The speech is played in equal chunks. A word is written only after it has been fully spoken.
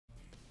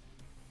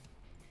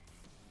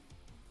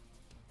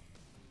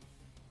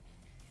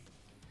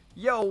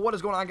Yo, what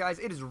is going on, guys?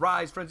 It is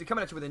Rise Frenzy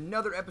coming at you with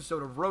another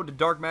episode of Road to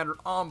Dark Matter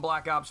on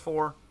Black Ops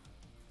 4.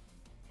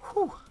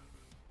 Whew.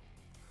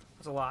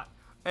 That's a lot.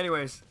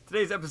 Anyways,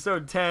 today's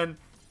episode 10,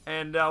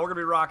 and we're going to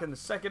be rocking the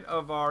second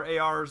of our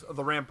ARs of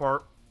the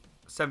Rampart,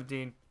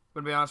 17. I'm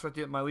going to be honest with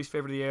you, my least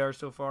favorite of the ARs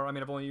so far. I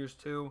mean, I've only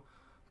used 2,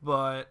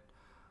 but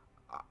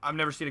I've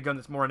never seen a gun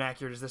that's more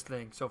inaccurate as this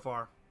thing so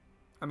far.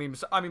 I mean,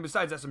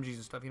 besides SMGs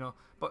and stuff, you know.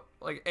 But,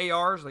 like,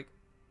 ARs, like,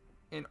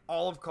 in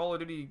all of Call of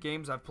Duty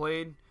games I've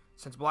played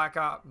since Black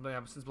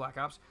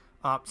Ops,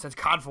 since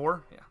COD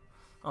 4,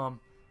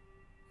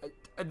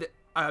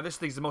 this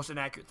thing's the most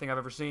inaccurate thing I've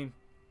ever seen.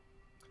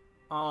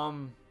 Yeah,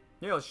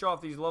 let's show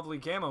off these lovely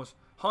camos.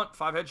 Hunt,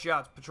 5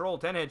 headshots. Patrol,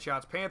 10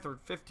 headshots. Panther,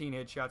 15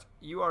 headshots.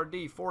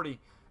 URD,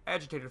 40.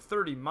 Agitator,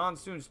 30.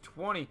 Monsoons,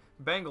 20.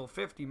 Bengal,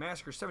 50.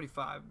 Massacre,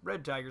 75.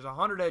 Red Tigers,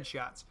 100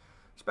 headshots.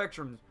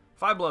 Spectrums,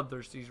 5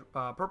 Bloodthirsties.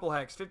 Purple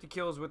Hacks, 50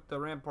 kills with the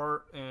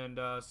Rampart and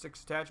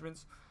 6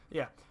 attachments.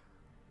 Yeah.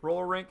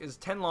 Roller Rink is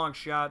 10 long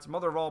shots.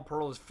 Mother of All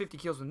Pearl is 50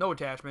 kills with no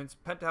attachments.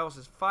 Penthouse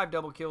is 5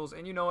 double kills.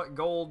 And you know what?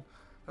 Gold.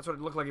 That's what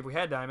it looked like if we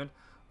had diamond.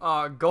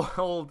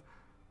 Gold.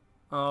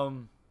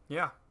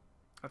 Yeah.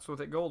 That's with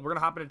it. Gold. We're going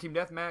to hop into Team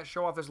Deathmatch,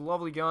 show off this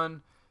lovely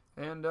gun.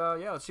 And,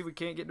 yeah, let's see if we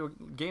can't get into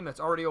a game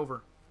that's already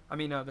over. I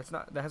mean, that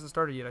hasn't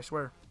started yet, I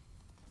swear.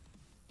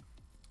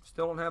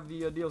 Still don't have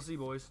the DLC,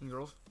 boys and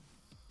girls.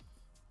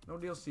 No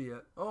DLC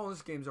yet. Oh,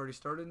 this game's already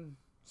started.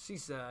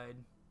 Seaside.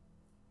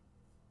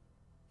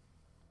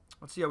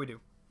 Let's see how we do.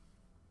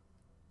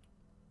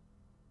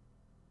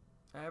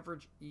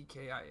 Average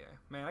EKIA.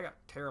 Man, I got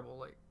terrible,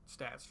 like,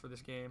 stats for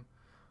this game.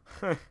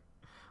 I'm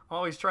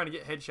always trying to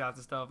get headshots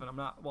and stuff, and I'm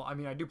not, well, I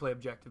mean, I do play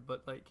objective,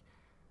 but, like,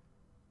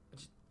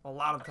 just a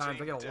lot of times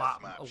I get a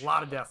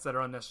lot of deaths that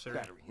are unnecessary.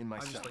 I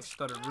just, like,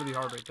 stuttered really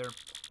hard right there.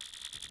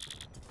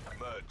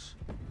 Mercs,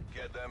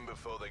 get them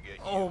before they get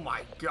you. Oh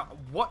my god,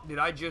 what did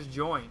I just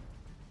join?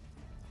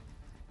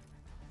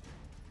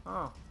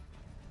 Oh.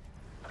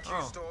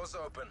 Oh. Stores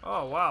open.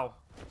 Oh, wow.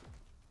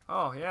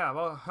 Oh, yeah,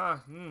 well,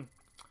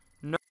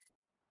 no.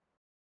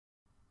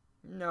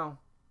 No.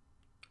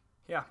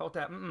 Yeah, about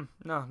that.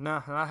 No,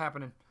 not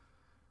happening.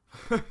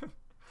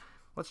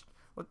 Let's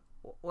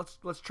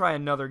try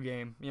another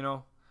game, you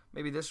know?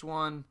 Maybe this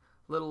one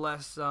a little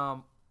less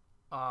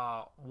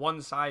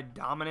one side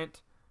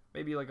dominant.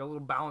 Maybe like a little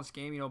balanced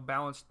game, you know,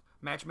 balanced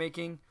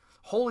matchmaking.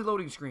 Holy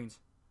loading screens.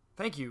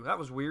 Thank you. That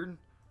was weird.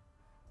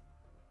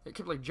 It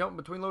kept like jumping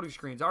between loading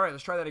screens. All right,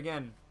 let's try that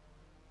again.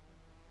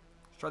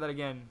 Let's try that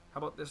again. How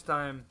about this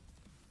time,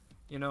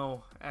 you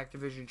know,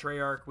 Activision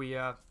Treyarch, we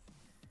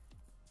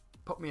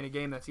put me in a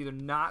game that's either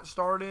not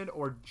started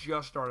or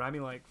just started. I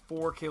mean, like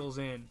 4 kills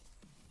in.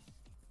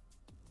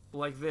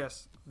 Like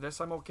this.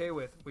 This I'm okay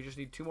with. We just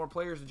need 2 more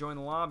players to join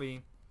the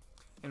lobby,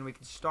 and we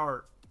can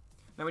start.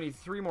 Now we need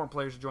 3 more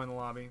players to join the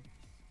lobby.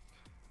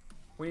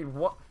 We need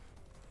what?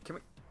 Can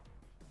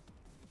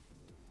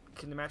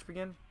the match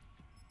begin?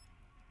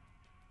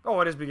 Oh,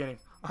 it is beginning.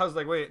 I was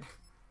like, wait.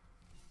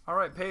 All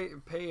right,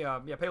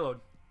 payload.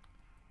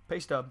 Pay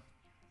stub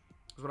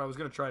is what I was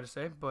gonna try to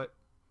say, but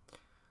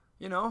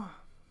you know,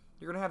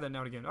 you're gonna have that now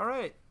and again. All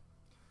right,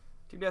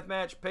 Team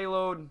Deathmatch,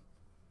 payload.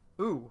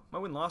 Ooh, my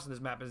win-loss in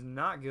this map is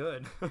not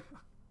good.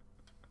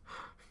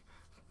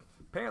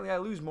 Apparently, I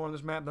lose more on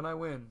this map than I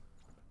win.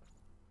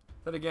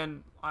 Then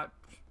again,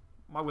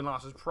 my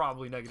win-loss is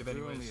probably negative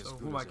anyway, so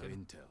who am I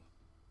kidding?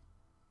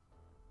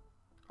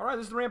 Alright,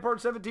 this is the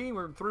Rampart 17.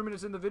 We're 3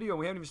 minutes in the video, and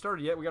we haven't even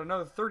started yet. We got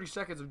another 30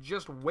 seconds of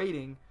just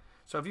waiting.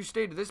 So if you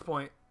stayed to this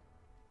point,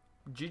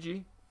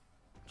 GG.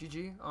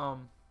 GG.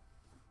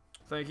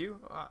 Thank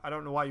you. I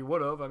don't know why you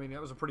would have. I mean, that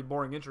was a pretty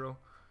boring intro.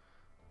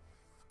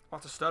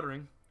 Lots of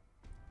stuttering.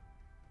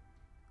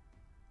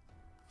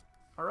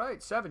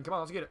 Alright, 7. Come on,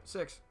 let's get it.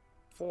 6,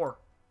 4,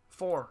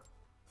 4,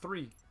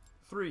 3,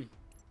 3,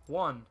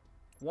 1,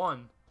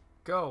 1,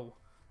 go.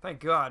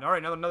 Thank God.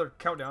 Alright, another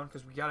countdown,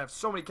 because we gotta have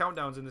so many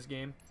countdowns in this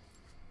game.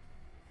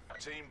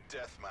 Team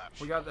Deathmatch.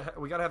 We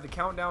gotta have the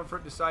countdown for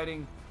it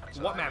deciding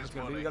what map it's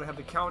gonna be. We gotta have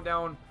the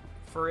countdown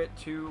for it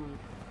to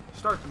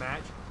start the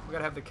match. We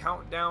gotta have the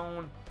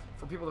countdown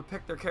for people to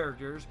pick their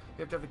characters.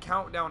 We have to have the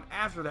countdown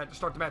after that to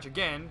start the match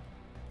again.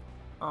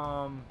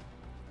 I'm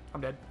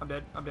dead. I'm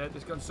dead. I'm dead.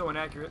 This gun's so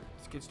inaccurate.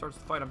 This kid starts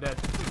the fight. I'm dead.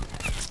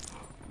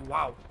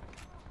 Wow.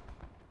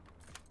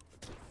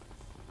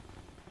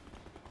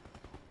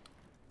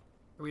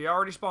 We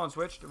already spawn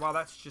switched. Wow,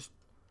 that's just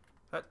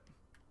that.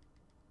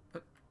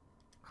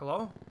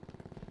 Hello?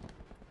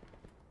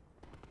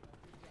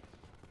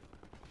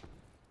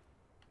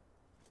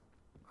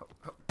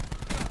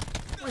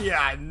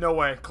 Yeah, no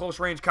way. Close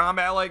range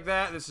combat like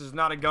that? This is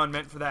not a gun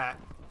meant for that.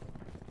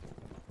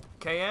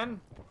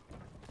 KN?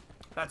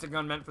 That's a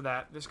gun meant for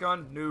that. This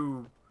gun?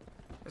 No.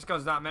 This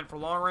gun's not meant for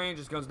long range.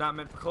 This gun's not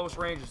meant for close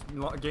range. This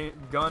game?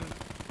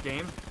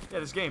 Yeah,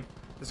 this game.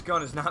 This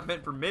gun is not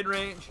meant for mid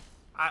range.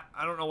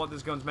 I don't know what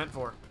this gun's meant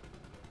for.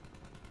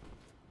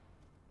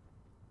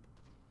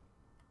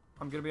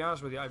 I'm gonna be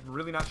honest with you. I'm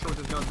really not sure what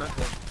this gun's meant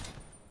for.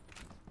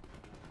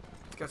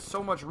 It's got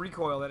so much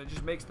recoil that it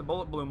just makes the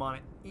bullet bloom on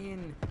it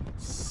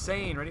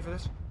insane. Ready for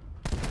this?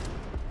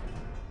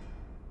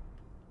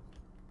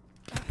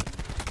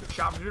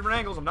 shot from different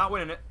angles. I'm not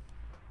winning it.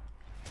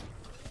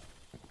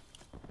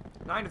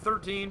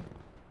 9-13.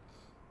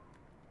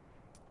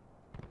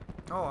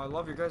 Oh, I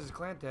love your guys'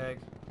 clan tag.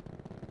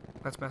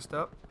 That's messed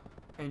up.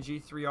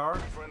 NG3R.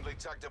 Friendly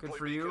tactical Good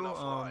for you. beacon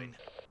offline.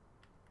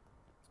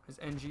 Is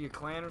NG a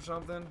clan or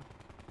something?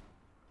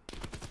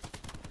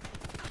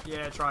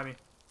 Yeah, try me.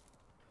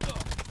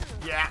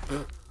 Yeah.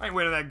 I ain't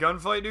winning that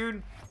gunfight,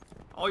 dude.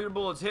 All your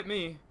bullets hit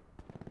me.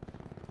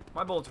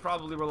 My bullets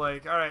probably were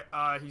like, alright,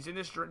 he's in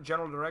this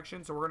general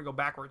direction, so we're gonna go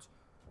backwards.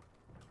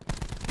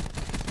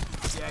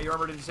 Yeah, your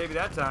armor didn't save you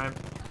that time.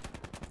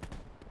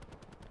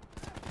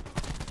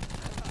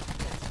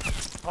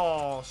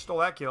 Oh, stole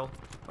that kill.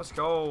 Let's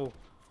go.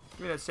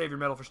 Give me that savior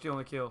medal for stealing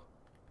the kill.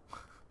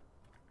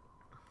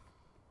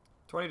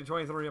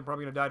 20-23. I'm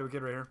probably gonna die to a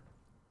kid right here.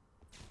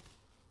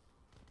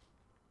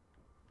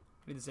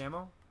 Need this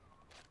ammo.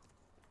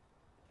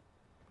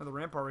 Another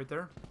rampart right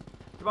there.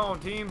 Come on,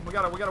 team. We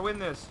gotta win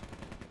this.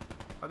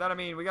 By that I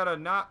mean we gotta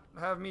not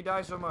have me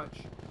die so much.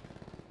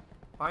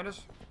 Find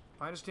us,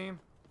 team.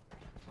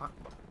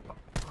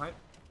 Behind.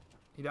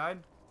 He died.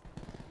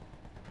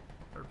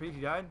 I repeat,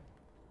 he died.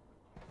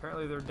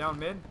 Apparently they're down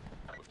mid.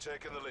 We've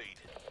taken the lead.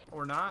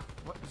 Or not.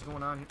 What is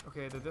going on here?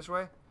 Okay, they're this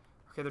way.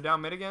 Okay, they're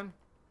down mid again.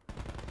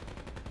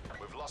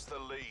 We've lost the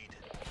lead.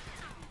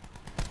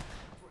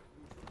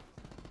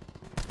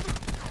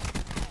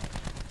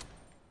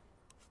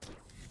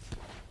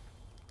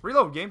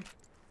 Reload, game.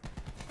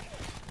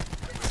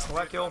 Steal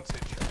that kill.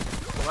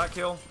 Steal that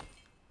kill.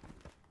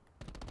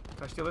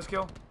 Can I steal this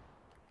kill?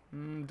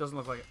 Doesn't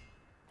look like it.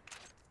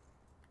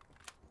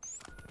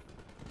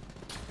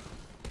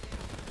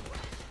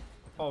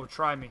 Oh,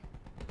 try me.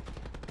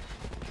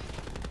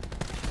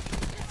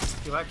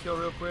 Steal that kill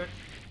real quick.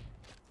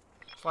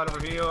 Slide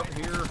over here.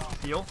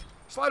 Heal.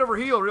 Slide over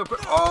heal real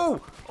quick.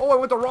 Oh! Oh, I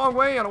went the wrong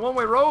way on a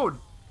one-way road.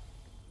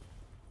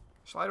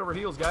 Slide over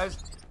heals, guys.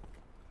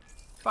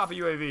 Pop a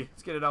UAV.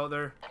 Let's get it out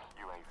there.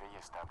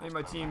 Need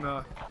my team,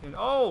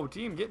 oh,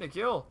 team getting a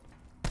kill.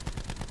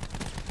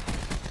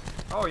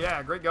 Oh,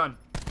 yeah, great gun.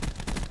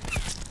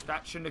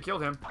 That shouldn't have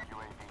killed him.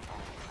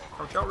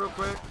 Crouch out real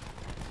quick.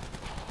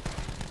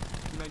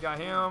 Teammate got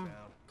him.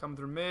 Coming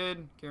through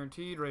mid.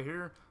 Guaranteed right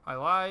here. I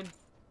lied.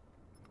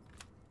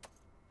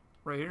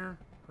 Right here.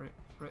 Right.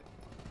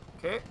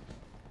 Okay.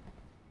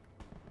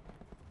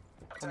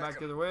 Come back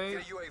the other way.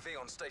 Get a UAV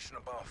on station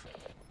above.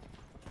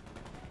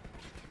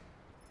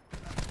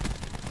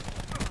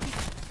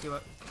 Steal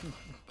it.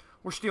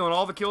 We're stealing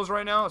all the kills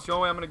right now. It's the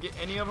only way I'm going to get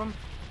any of them.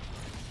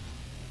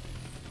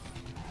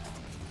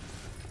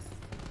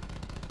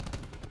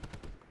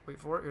 Wait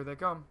for it. Here they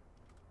come.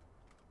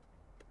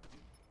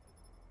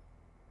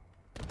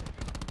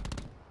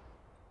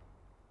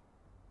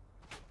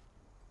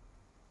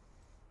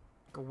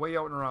 Go way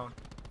out and around.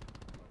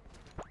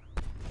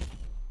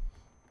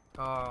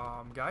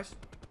 Guys,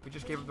 we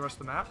just gave up the rest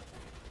of the map.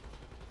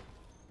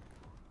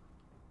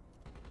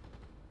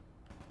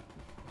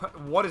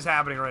 What is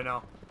happening right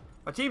now?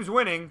 My team's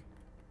winning.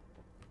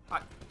 I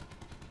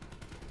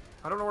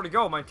don't know where to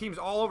go. My team's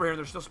all over here and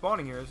they're still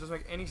spawning here. This doesn't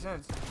make any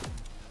sense.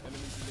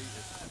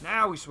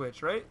 Now we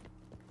switch, right?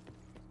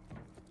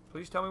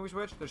 Please tell me we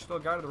switch. There's still a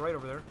guy to the right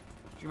over there.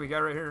 There's gonna be a guy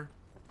right here.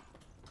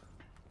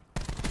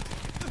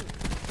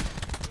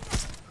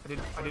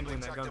 I didn't win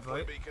that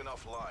gunfight.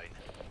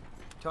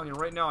 I'm telling you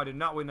right now, I did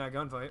not win that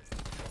gunfight.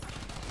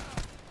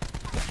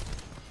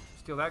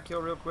 Steal that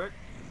kill real quick.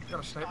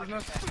 Got a sniper's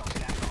nest.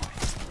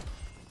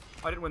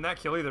 I didn't win that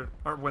kill either.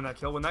 Or win that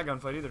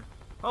gunfight either.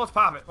 Oh, let's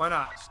pop it. Why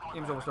not?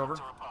 Game's almost over.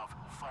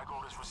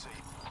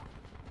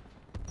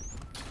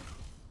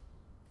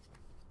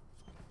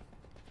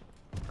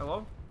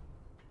 Hello?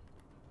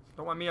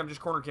 Don't want me, I'm just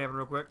corner camping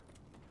real quick.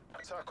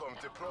 TACOM,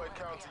 deployed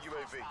counter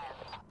UAV.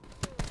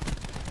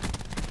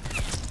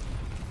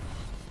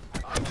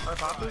 Can I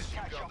pop this? You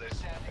got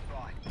this.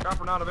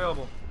 Chopper not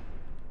available.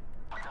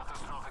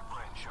 Catastrophic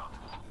brain shot.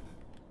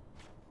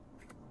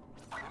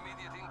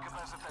 Immediate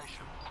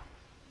incapacitation.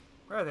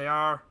 There they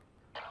are.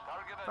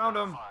 Target Found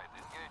him. identified.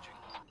 Engaging.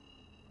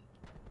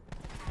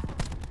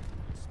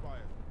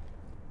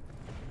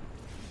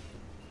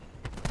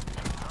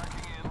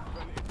 Tracking in.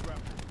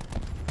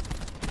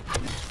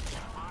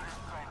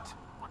 Vent.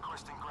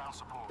 Requesting ground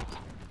support.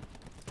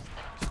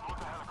 Support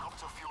the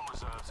helicopter fuel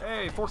reserves.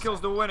 Hey, 4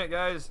 kills to win it,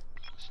 guys.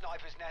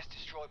 Sniper's nest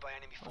destroyed by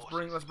enemy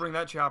forces. Let's bring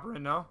that chopper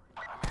in now.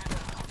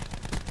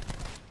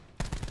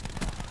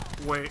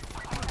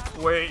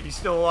 Wait, he's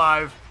still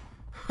alive.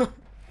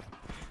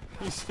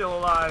 He's still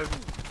alive.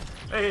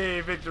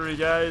 Hey, victory,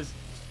 guys.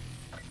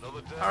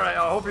 Alright,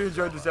 I hope you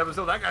enjoyed this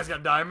episode. That guy's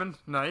got diamond.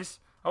 Nice.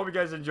 I hope you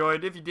guys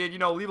enjoyed. If you did,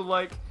 leave a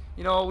like.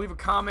 Leave a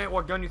comment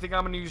what gun you think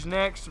I'm going to use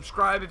next.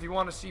 Subscribe if you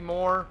want to see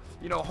more.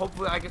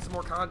 Hopefully I get some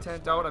more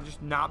content out. I've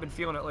just not been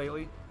feeling it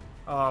lately.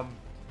 Call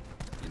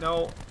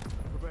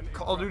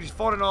of Duty's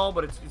fun and all,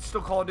 but it's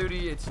still Call of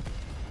Duty. It's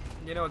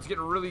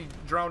getting really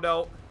drowned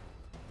out.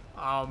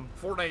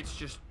 Fortnite's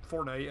just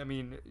Fortnite. I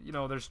mean,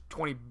 there's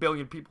 20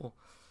 billion people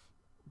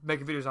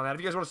making videos on that.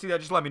 If you guys want to see that,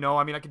 just let me know.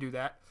 I mean, I can do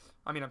that.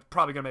 I mean, I'm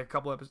probably gonna make a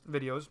couple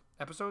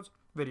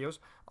videos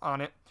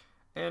on it,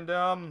 and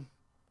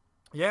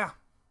yeah,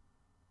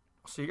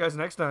 I'll see you guys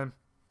next time.